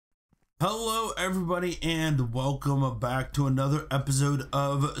Hello everybody and welcome back to another episode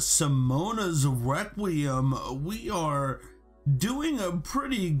of Simona's Requiem. We are doing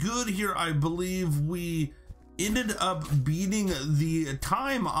pretty good here. I believe we ended up beating the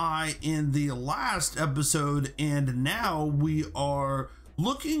time eye in the last episode, and now we are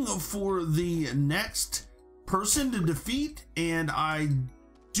looking for the next person to defeat, and I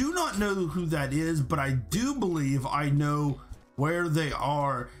do not know who that is, but I do believe I know where they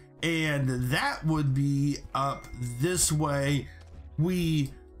are. And that would be up this way. We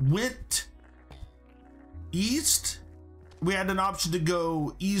went east. We had an option to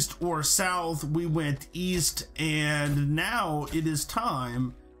go east or south. We went east, and now it is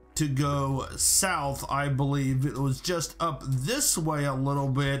time to go south. I believe it was just up this way a little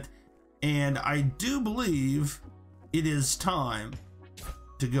bit, and I do believe it is time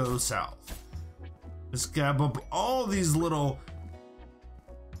to go south. Let's grab up all these little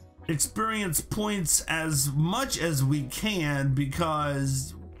experience points as much as we can,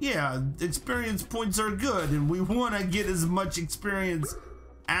 because yeah, experience points are good and we want to get as much experience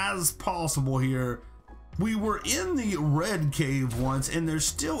as possible here. We were in the red cave once, and there's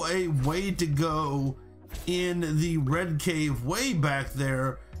still a way to go in the red cave way back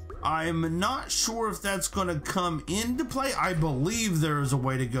there. I'm not sure if that's going to come into play. I believe there is a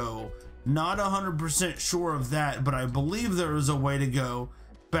way to go. Not 100% sure of that, but I believe there is a way to go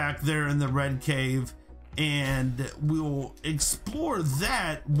back there in the red cave, and we'll explore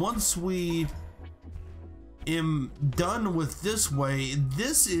that once we am done with this way.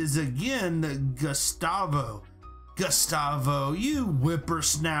 This is again Gustavo, you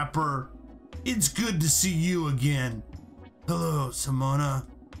whippersnapper. It's good to see you again. Hello, Simona.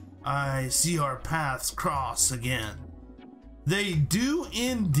 I see our paths cross again. They do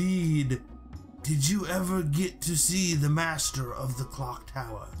indeed. Did you ever get to see the master of the clock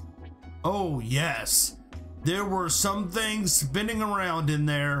tower? Oh yes, there were some things spinning around in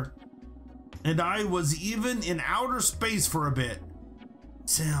there, and I was even in outer space for a bit.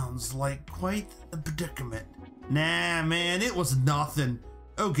 Sounds like quite a predicament. Nah man, it was nothing.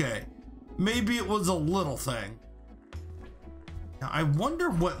 Okay, maybe it was a little thing. Now I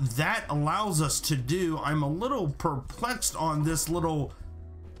wonder what that allows us to do. I'm a little perplexed on this little,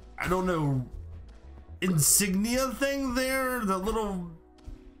 I don't know, insignia thing there, the little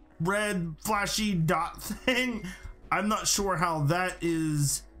red flashy dot thing. I'm not sure how that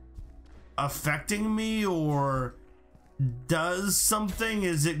is affecting me or does something.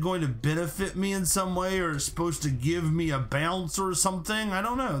 Is it going to benefit me in some way, or is it supposed to give me a bounce or something? I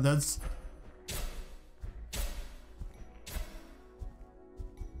don't know. That's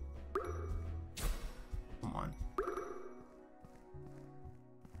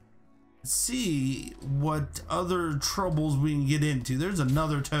see what other troubles we can get into. There's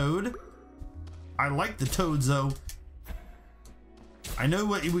another toad. I like the toads though. I know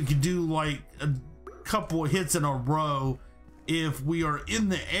what we could do, like a couple of hits in a row if we are in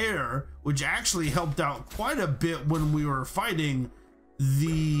the air, which actually helped out quite a bit when we were fighting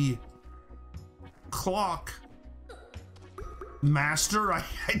the clock master. I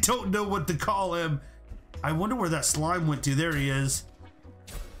don't know what to call him. I wonder where that slime went to. There he is.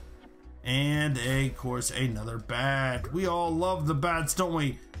 And of course another bat. We all love the bats, don't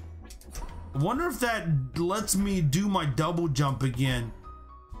we? I wonder if that lets me do my double jump again.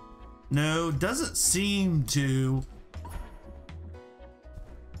 No, doesn't seem to.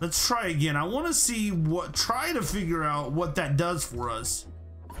 Let's try again. I want to see try to figure out what that does for us.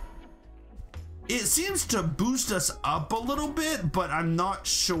 It seems to boost us up a little bit, but I'm not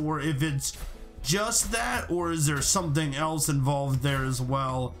sure if it's just that or is there something else involved there as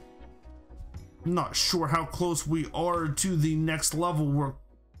well. I'm not sure how close we are to the next level. We're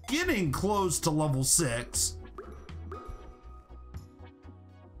getting close to level 6.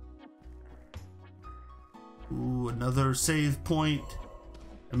 Ooh, another save point.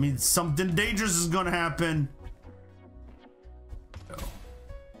 I mean, something dangerous is gonna happen.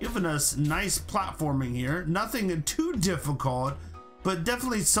 Giving us nice platforming here. Nothing too difficult, but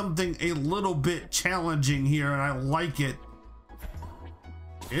definitely something a little bit challenging here, and I like it.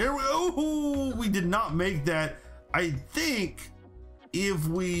 Here we go. Oh, we did not make that. I think if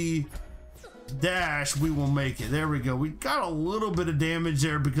we dash, we will make it. There we go. We got a little bit of damage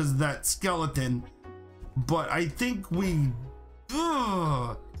there because of that skeleton, but I think we,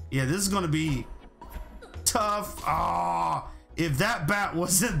 yeah, this is gonna be tough. Ah, if that bat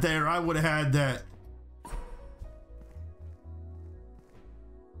wasn't there, I would have had that.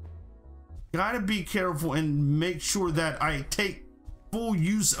 Gotta be careful and make sure that I take full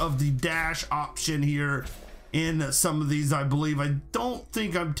use of the dash option here in some of these, I believe. I don't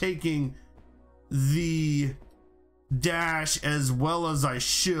think I'm taking the dash as well as I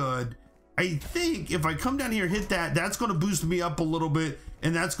should. I think if I come down here, hit that, that's going to boost me up a little bit,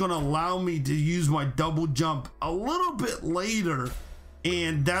 and that's going to allow me to use my double jump a little bit later,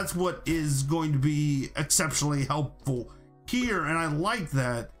 and that's what is going to be exceptionally helpful here, and I like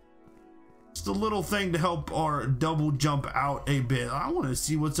that. Just a little thing to help our double jump out a bit. I want to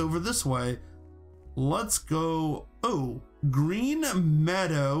see what's over this way. Let's go. Oh, green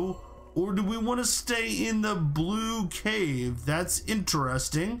meadow, or do we want to stay in the blue cave? That's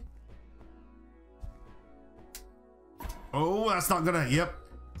interesting. Oh, that's not gonna, yep.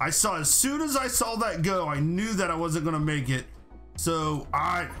 I saw, as soon as I saw that go, I knew that I wasn't gonna make it. So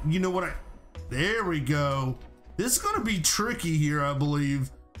you know what, there we go. This is gonna be tricky here, I believe.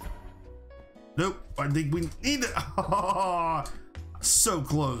 Nope, I think we need it. Oh, so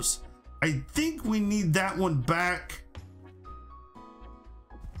close. I think we need that one back.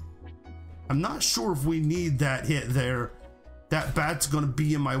 I'm not sure if we need that hit there. That bat's gonna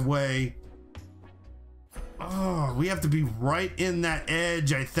be in my way. Oh, we have to be right in that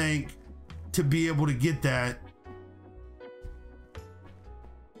edge, I think, to be able to get that.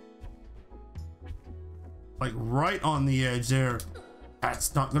 Like right on the edge there.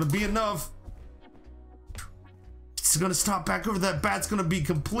 That's not gonna be enough. It's gonna stop back over. That bat's gonna be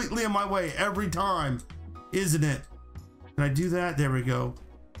completely in my way every time, isn't it? Can I do that? There we go.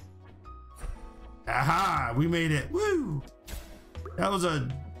 Aha, we made it. Woo! That was a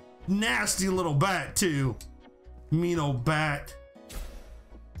nasty little bat too. Mean old bat.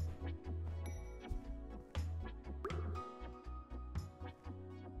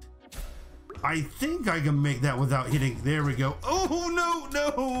 I think I can make that without hitting. There we go. Oh no!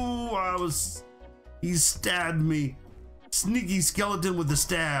 He stabbed me. Sneaky skeleton with the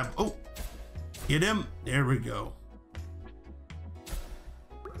stab. Oh, hit him. There we go.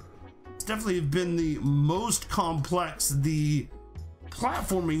 It's definitely been the most complex the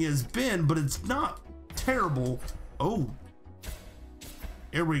platforming has been, but it's not terrible. Oh,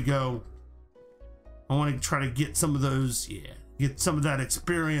 here we go. I want to try to get some of those, yeah, get some of that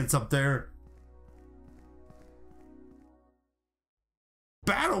experience up there.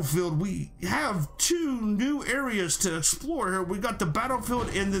 Battlefield, we have 2 new areas to explore here. We got the battlefield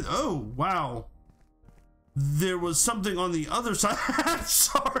and the, oh wow, there was something on the other side.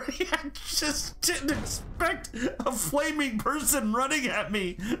 Sorry, I just didn't expect a flaming person running at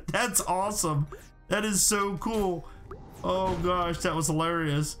me. That's awesome. That is so cool. Oh gosh, that was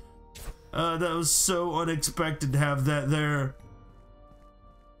hilarious. That was so unexpected to have that there.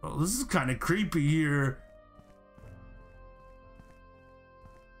 Oh, this is kind of creepy here.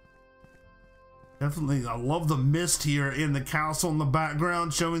 Definitely, I love the mist here in the castle in the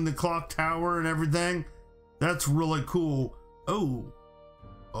background, showing the clock tower and everything. That's really cool. Oh,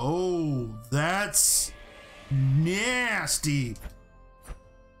 that's nasty.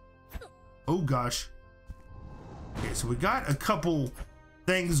 Oh gosh. Okay, so we got a couple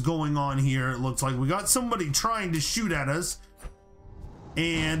things going on here. It looks like we got somebody trying to shoot at us,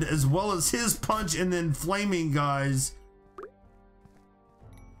 and as well as his punch, and then flaming guys.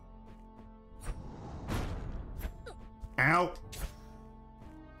 Ow.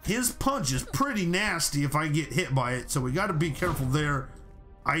 His punch is pretty nasty if I get hit by it, so we got to be careful there.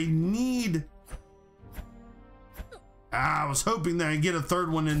 I was hoping that I'd get a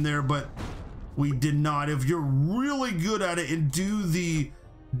third one in there, but we did not. If you're really good at it and do the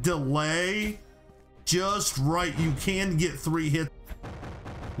delay just right, you can get 3 hits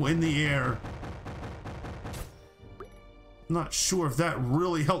in the air. Not sure if that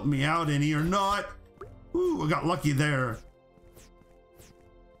really helped me out any or not. Ooh, I got lucky there.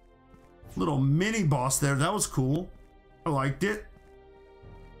 Little mini boss there. That was cool. I liked it.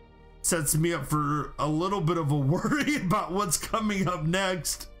 Sets me up for a little bit of a worry about what's coming up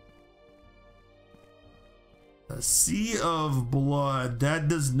next. A sea of blood. That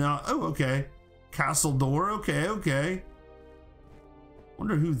does not. Oh, okay. Castle door. Okay.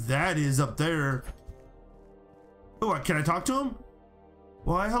 Wonder who that is up there. Oh, can I talk to him?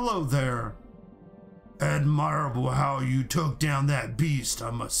 Why, hello there. Admirable how you took down that beast, I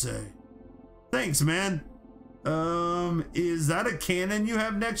must say. Thanks, man. Is that a cannon you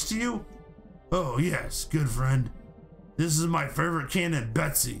have next to you? Oh, yes, good friend. This is my favorite cannon,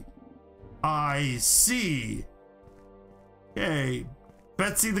 Betsy. I see. Okay,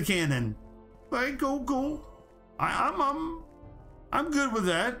 Betsy the cannon. Hey, cool. I'm good with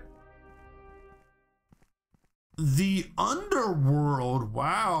that. The underworld.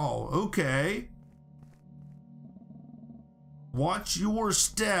 Wow. Okay. Watch your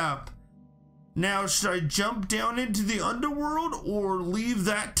step. Now, should I jump down into the underworld or leave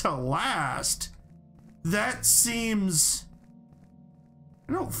that to last? That seems...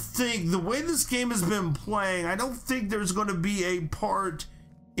 I don't think, the way this game has been playing, I don't think there's going to be a part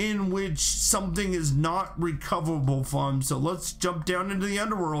in which something is not recoverable from. So let's jump down into the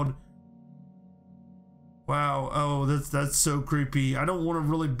underworld. Wow, oh, that's so creepy. I don't want to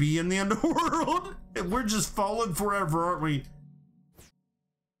really be in the underworld. We're just falling forever, aren't we?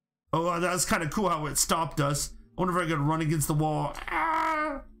 Oh, that's kind of cool how it stopped us. I wonder if I could run against the wall.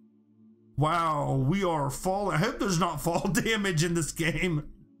 Ah! Wow, we are falling. I hope there's not fall damage in this game.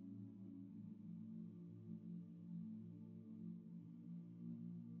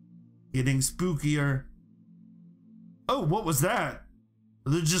 Getting spookier. Oh, what was that?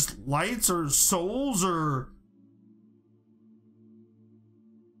 Are there just lights or souls or...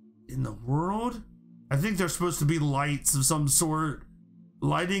 in the world? I think there's supposed to be lights of some sort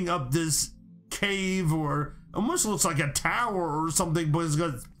lighting up this cave, or almost looks like a tower or something, but it's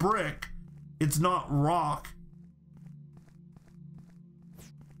got brick. It's not rock.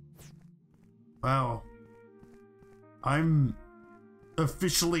 Wow. I'm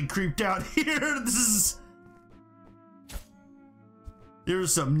officially creeped out here. This is...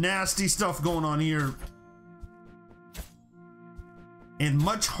 there's some nasty stuff going on here. And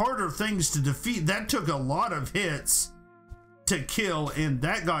much harder things to defeat. That took a lot of hits to kill, and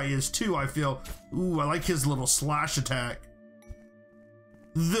that guy is too, I feel. Ooh, I like his little slash attack.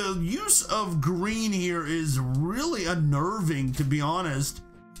 The use of green here is really unnerving, to be honest.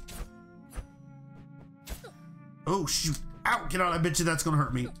 Oh, shoot. Ow, get out. I bet you that's gonna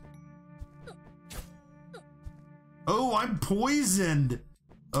hurt me. Oh, I'm poisoned.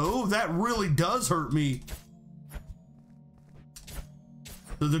 Oh, that really does hurt me.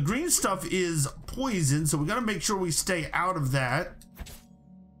 So the green stuff is poison, so we gotta make sure we stay out of that.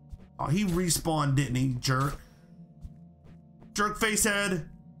 Oh, he respawned, didn't he, jerk? Jerk face head.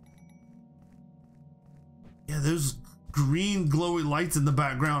 Yeah, those green glowy lights in the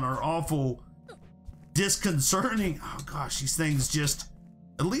background are awful disconcerting. Oh gosh, these things just...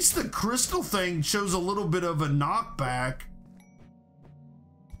 at least the crystal thing shows a little bit of a knockback.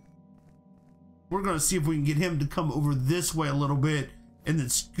 We're gonna see if we can get him to come over this way a little bit and then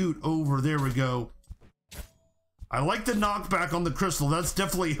scoot over. There we go. I like the knockback on the crystal. That's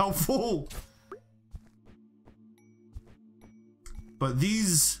definitely helpful. But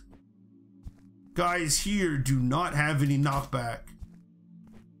these guys here do not have any knockback.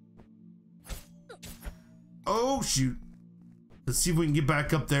 Oh, shoot. Let's see if we can get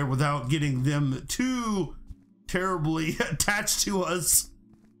back up there without getting them too terribly attached to us.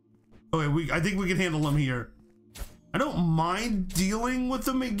 Okay, I think we can handle them here. I don't mind dealing with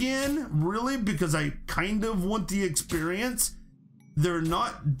them again, really, because I kind of want the experience. They're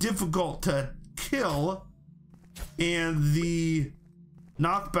not difficult to kill, and the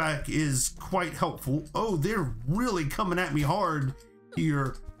knockback is quite helpful. Oh, they're really coming at me hard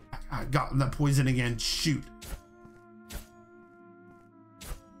here. I got that poison again. Shoot.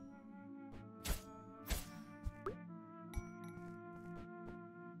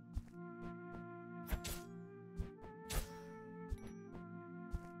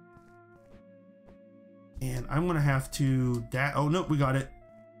 And I'm gonna have to oh nope, we got it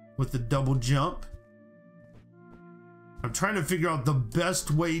with the double jump. I'm trying to figure out the best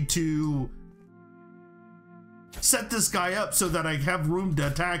way to set this guy up so that I have room to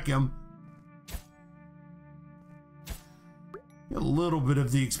attack him. A little bit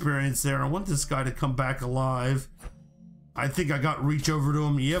of the experience there. I want this guy to come back alive. I think I got reach over to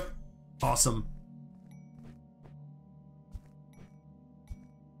him. Yep. Awesome.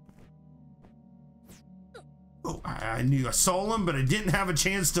 Oh, I knew I saw him, but I didn't have a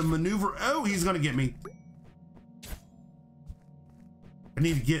chance to maneuver. Oh, he's gonna get me. I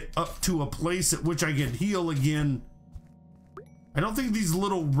need to get up to a place at which I can heal again. I don't think these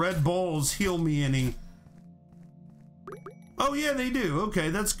little red balls heal me any. Oh yeah, they do. Okay,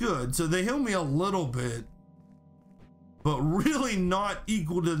 that's good. So they heal me a little bit, but really not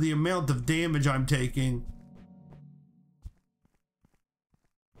equal to the amount of damage I'm taking.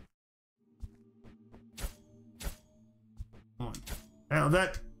 Now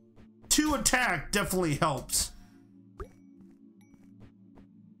that 2 attack definitely helps.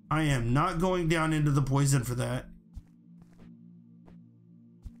 I am not going down into the poison for that.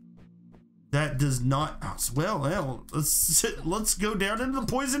 That does not, well, let's go down into the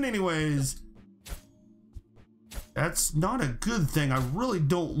poison anyways. That's not a good thing. I really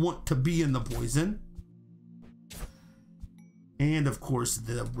don't want to be in the poison. And of course,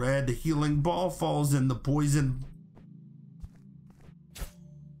 the red healing ball falls in the poison.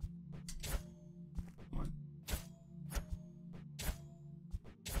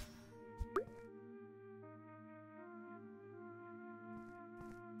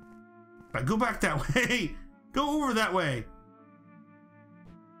 I go back that way. Go over that way.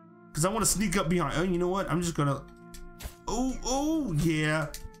 Because I want to sneak up behind. Oh, you know what? I'm just gonna. Oh, yeah.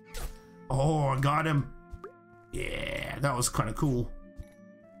 Oh, I got him. Yeah, that was kind of cool.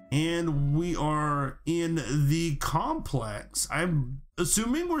 And we are in the complex. I'm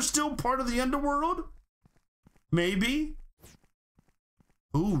assuming we're still part of the underworld. Maybe.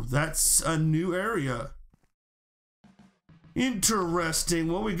 Ooh, that's a new area.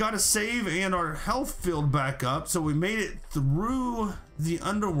 Interesting. Well, we got to save and our health filled back up. So we made it through the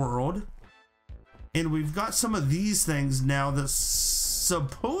underworld. And we've got some of these things now that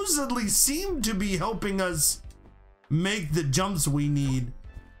supposedly seem to be helping us make the jumps we need.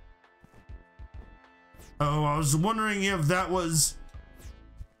 Oh, I was wondering if that was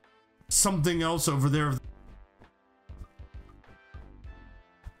something else over there.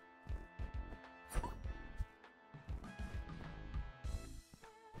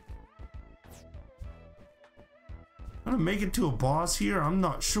 I'm gonna make it to a boss here. I'm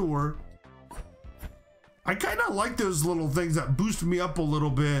not sure. I kind of like those little things that boost me up a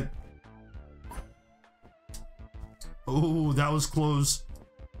little bit. Oh, that was close.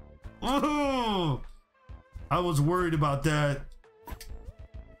 Oh, I was worried about that.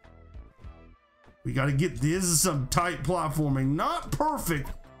 We got to get this. Is some tight platforming. Not perfect,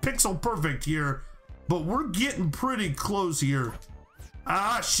 pixel perfect here, but we're getting pretty close here.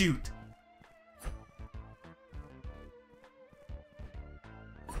 Ah, shoot.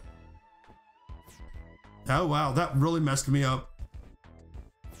 Oh, wow, that really messed me up.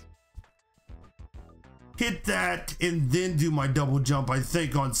 Hit that and then do my double jump. I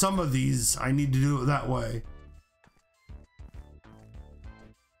think on some of these, I need to do it that way.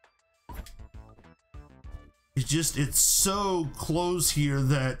 It's so close here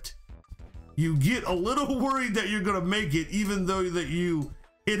that you get a little worried that you're gonna make it, even though that you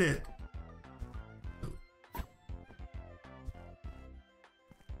hit it.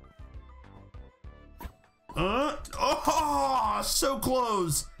 Oh, so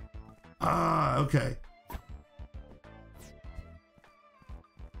close. Okay.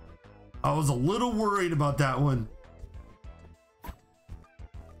 I was a little worried about that one.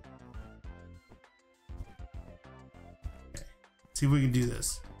 Okay. See if we can do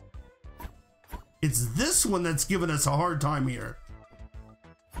this. It's this one that's giving us a hard time here.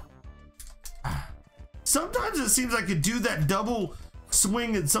 Sometimes it seems I could do that double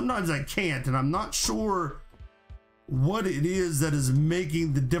swing and sometimes I can't, and I'm not sure what it is that is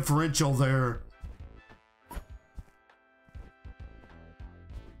making the differential there.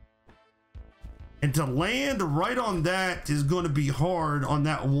 And to land right on that is going to be hard on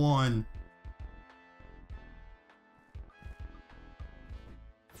that one.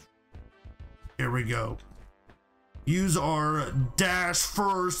 Here we go. Use our dash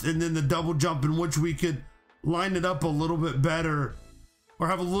first and then the double jump, in which we could line it up a little bit better or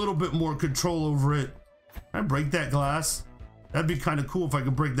have a little bit more control over it. Can I break that glass? That'd be kind of cool if I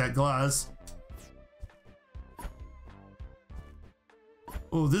could break that glass.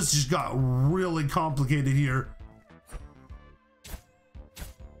 Oh, this just got really complicated here.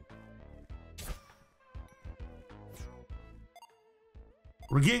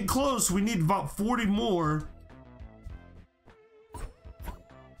 We're getting close. We need about 40 more.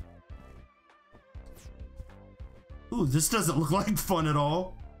 Ooh, this doesn't look like fun at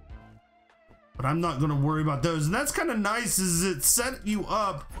all. But I'm not gonna worry about those. And that's kind of nice, is it set you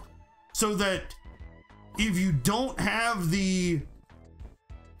up so that if you don't have the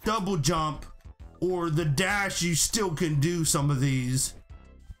double jump or the dash, you still can do some of these.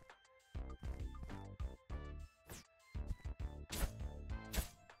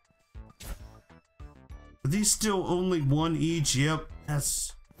 Are these still only one each? Yep,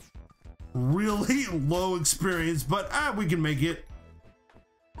 that's really low experience, but we can make it.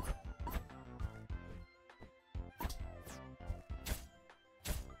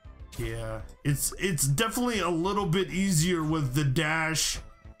 Yeah, it's definitely a little bit easier with the dash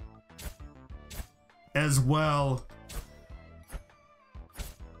as well.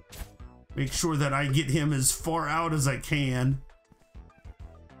 Make sure that I get him as far out as I can.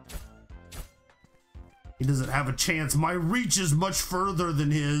 He doesn't have a chance. My reach is much further than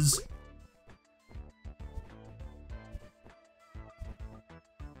his.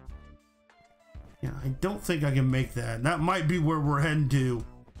 Yeah, I don't think I can make that. That might be where we're heading to.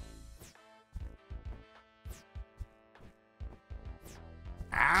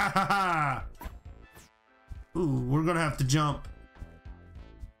 Ah! Ooh, we're gonna have to jump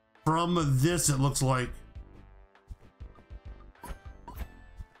from this, it looks like.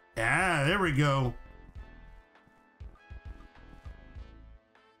 Ah, there we go.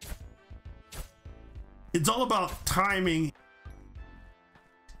 It's all about timing.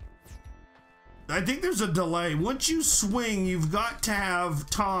 I think there's a delay. Once you swing, you've got to have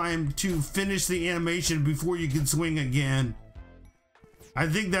time to finish the animation before you can swing again. I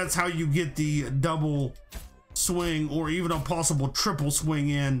think that's how you get the double swing or even a possible triple swing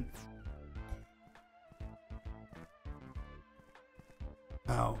in.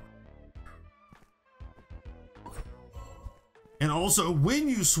 Ow. And also when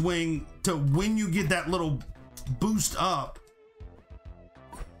you swing to when you get that little boost up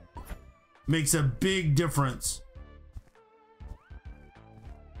makes a big difference.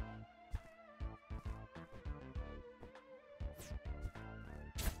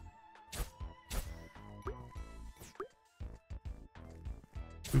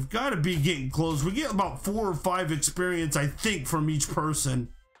 We've got to be getting close. We get about 4 or 5 experience, I think, from each person.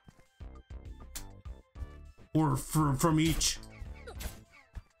 Or from each.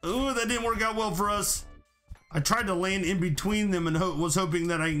 Oh, that didn't work out well for us. I tried to land in between them and was hoping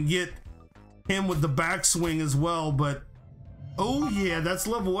that I can get him with the backswing as well, but oh yeah, that's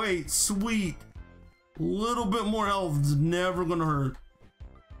level 8. Sweet. A little bit more health is never gonna hurt.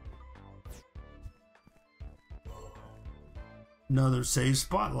 Another save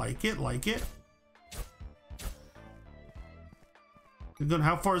spot. Like it, like it.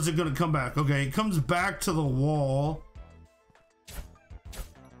 How far is it gonna come back? Okay, it comes back to the wall.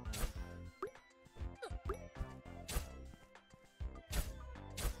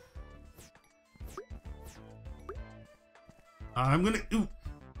 I'm gonna, ooh.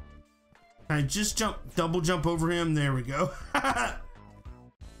 I just double jump over him. There we go.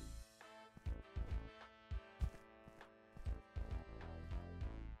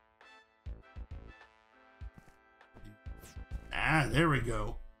 Ah, there we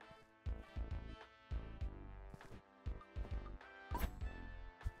go.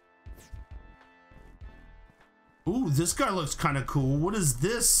 Ooh, this guy looks kind of cool. What is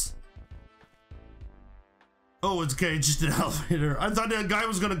this? Oh, it's okay, just an elevator. I thought that guy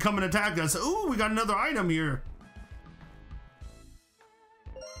was gonna come and attack us. Ooh, we got another item here.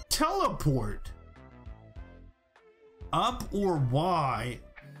 Teleport. Up or Y?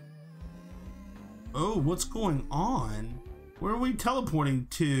 Oh, what's going on? Where are we teleporting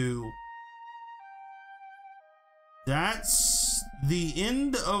to? That's the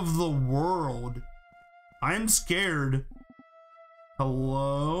end of the world. I'm scared.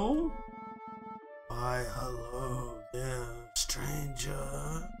 Hello? Why, hello there,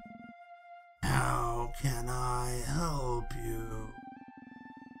 stranger. How can I help you?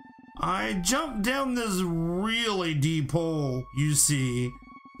 I jumped down this really deep hole, you see.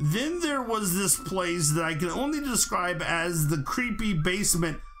 Then there was this place that I can only describe as the creepy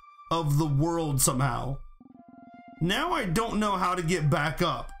basement of the world somehow. Now I don't know how to get back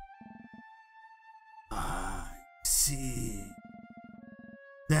up. I see.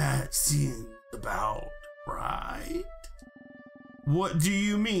 That seems about right. What do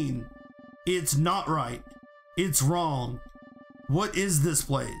you mean? It's not right. It's wrong. What is this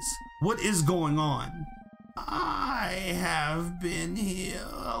place? What is going on? I have been here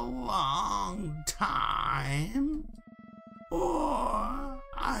a long time. Or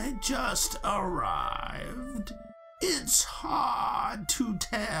I just arrived. It's hard to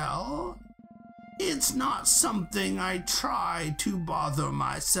tell. It's not something I try to bother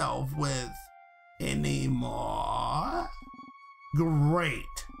myself with anymore. Great.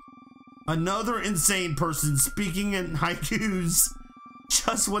 Another insane person speaking in haikus.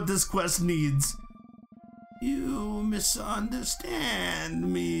 Just what this quest needs. You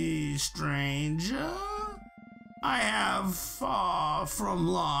misunderstand me, stranger. I have far from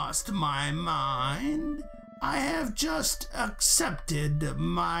lost my mind. I have just accepted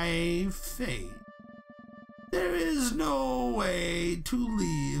my fate. There is no way to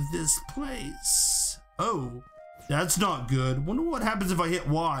leave this place. Oh, that's not good. Wonder what happens if I hit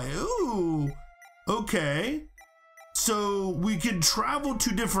Y. Ooh, okay. So we can travel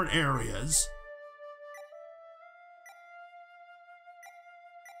to different areas.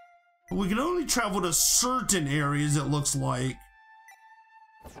 We can only travel to certain areas, it looks like.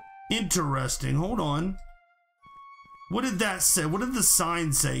 Interesting. Hold on. What did that say? What did the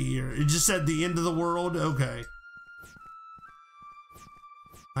sign say here? It just said the end of the world? Okay.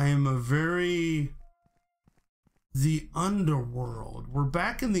 I am the underworld. We're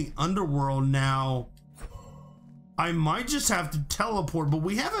back in the underworld now. I might just have to teleport, but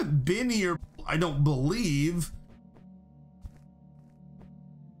we haven't been here, I don't believe.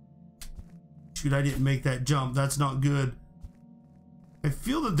 Shoot, I didn't make that jump. That's not good. I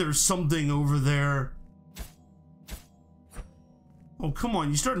feel that there's something over there. Oh, come on.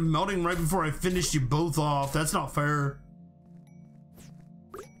 You started melting right before I finished you both off. That's not fair.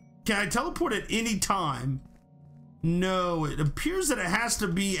 Can I teleport at any time? No, it appears that it has to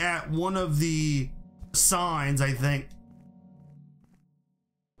be at one of the signs, I think.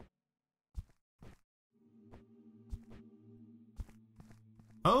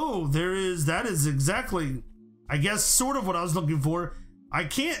 Oh, that is exactly, I guess, sort of what I was looking for. I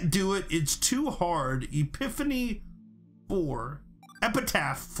can't do it. It's too hard. Epiphany 4.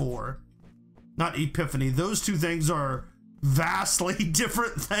 Epitaph 4. Not Epiphany. Those two things are vastly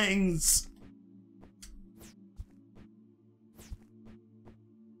different things.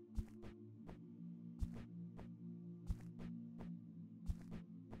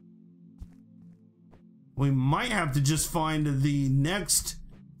 We might have to just find the next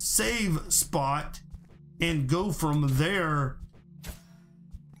save spot and go from there.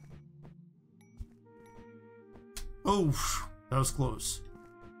 Oh, that was close.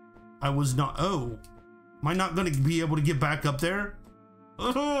 I was not. Oh, am I not going to be able to get back up there?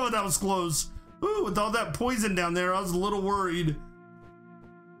 Oh, that was close. Oh, with all that poison down there, I was a little worried.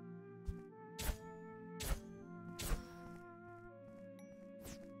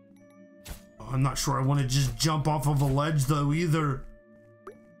 I'm not sure I want to just jump off of a ledge though either.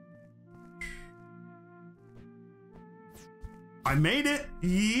 I made it.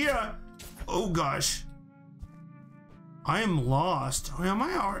 Yeah. Oh gosh. I am lost. Am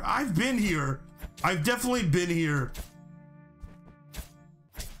I? I've been here. I've definitely been here.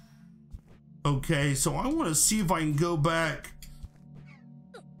 Okay, so I want to see if I can go back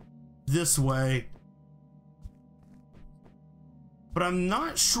this way. But I'm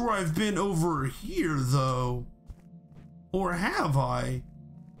not sure I've been over here though. Or have I?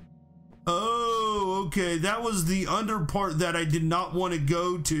 Oh, okay. That was the under part that I did not want to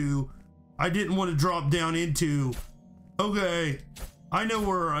go to. I didn't want to drop down into. Okay. I know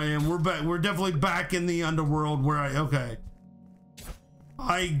where I am. We're back. We're definitely back in the underworld where okay.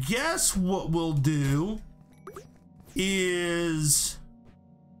 I guess what we'll do is,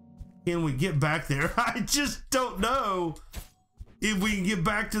 can we get back there? I just don't know if we can get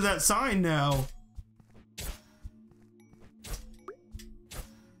back to that sign now.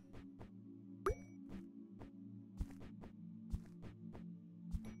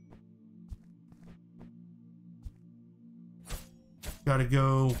 Gotta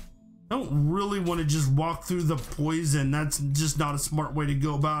go. I don't really want to just walk through the poison. That's just not a smart way to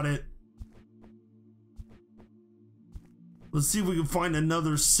go about it. Let's see if we can find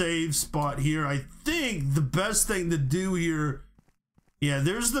another save spot here. I think the best thing to do here, yeah,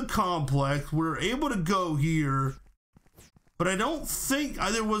 there's the complex. We're able to go here, but I don't think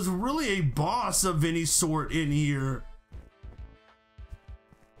there was really a boss of any sort in here.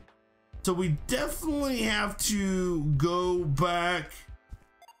 So we definitely have to go back.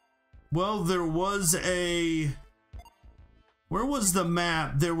 Well, there was a, where was the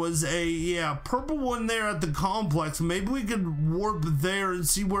map? There was a, yeah, purple one there at the complex. Maybe we could warp there and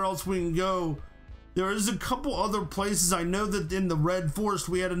see where else we can go. There is a couple other places. I know that in the red forest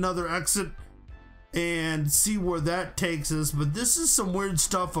we had another exit and see where that takes us. But this is some weird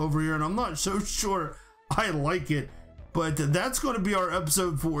stuff over here and I'm not so sure I like it. But that's going to be our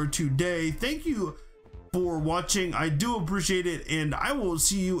episode for today. Thank you for watching. I do appreciate it. And I will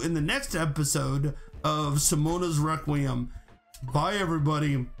see you in the next episode of Simona's Requiem. Bye,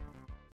 everybody.